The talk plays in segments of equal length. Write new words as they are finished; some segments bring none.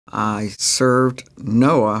I served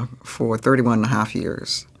NOAA for 31 and a half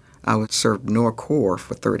years. I served NOAA Corps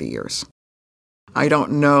for 30 years. I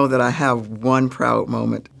don't know that I have one proud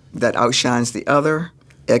moment that outshines the other,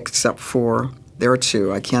 except for there are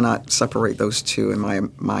two. I cannot separate those two in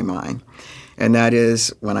my mind. And that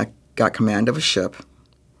is when I got command of a ship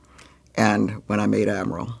and when I made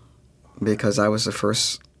admiral, because I was the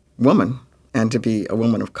first woman, and to be a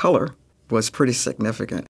woman of color was pretty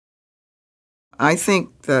significant. I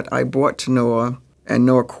think that I brought to NOAA, and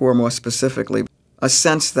NOAA Corps more specifically, a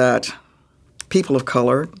sense that people of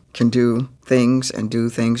color can do things and do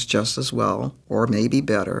things just as well, or maybe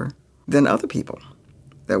better, than other people.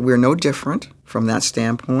 That we're no different from that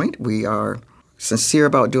standpoint. We are sincere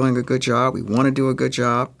about doing a good job. We want to do a good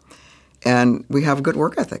job. And we have a good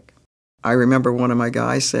work ethic. I remember one of my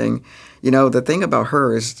guys saying, you know, the thing about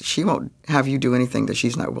her is she won't have you do anything that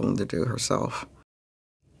she's not willing to do herself.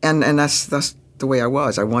 And that's the way I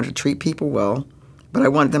was. I wanted to treat people well, but I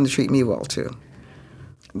wanted them to treat me well too.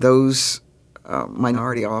 Those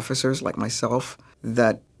minority officers like myself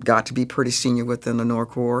that got to be pretty senior within the NOAA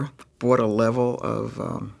Corps brought a level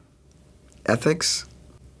of ethics,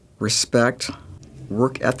 respect,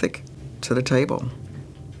 work ethic to the table.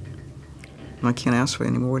 And I can't ask for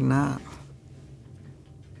any more than that.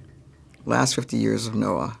 Last 50 years of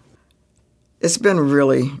NOAA, it's been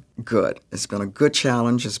really good. It's been a good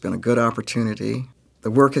challenge. It's been a good opportunity.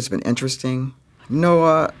 The work has been interesting.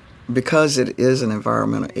 NOAA, because it is an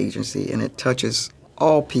environmental agency and it touches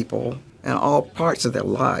all people and all parts of their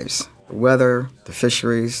lives, the weather, the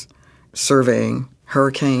fisheries, surveying,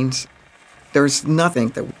 hurricanes, there's nothing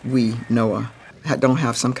that we, NOAA, don't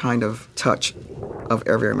have some kind of touch of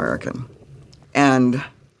every American. And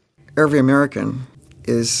every American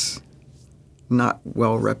is not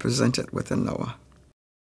well represented within NOAA.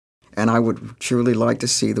 And I would truly like to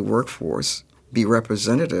see the workforce be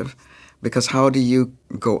representative, because how do you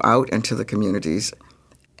go out into the communities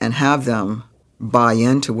and have them buy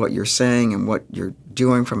into what you're saying and what you're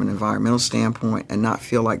doing from an environmental standpoint and not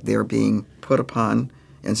feel like they're being put upon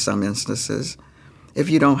in some instances if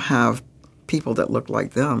you don't have people that look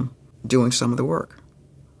like them doing some of the work?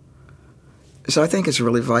 So I think it's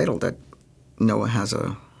really vital that NOAA has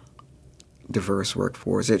a diverse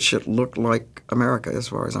workforce. It should look like America as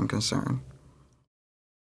far as I'm concerned.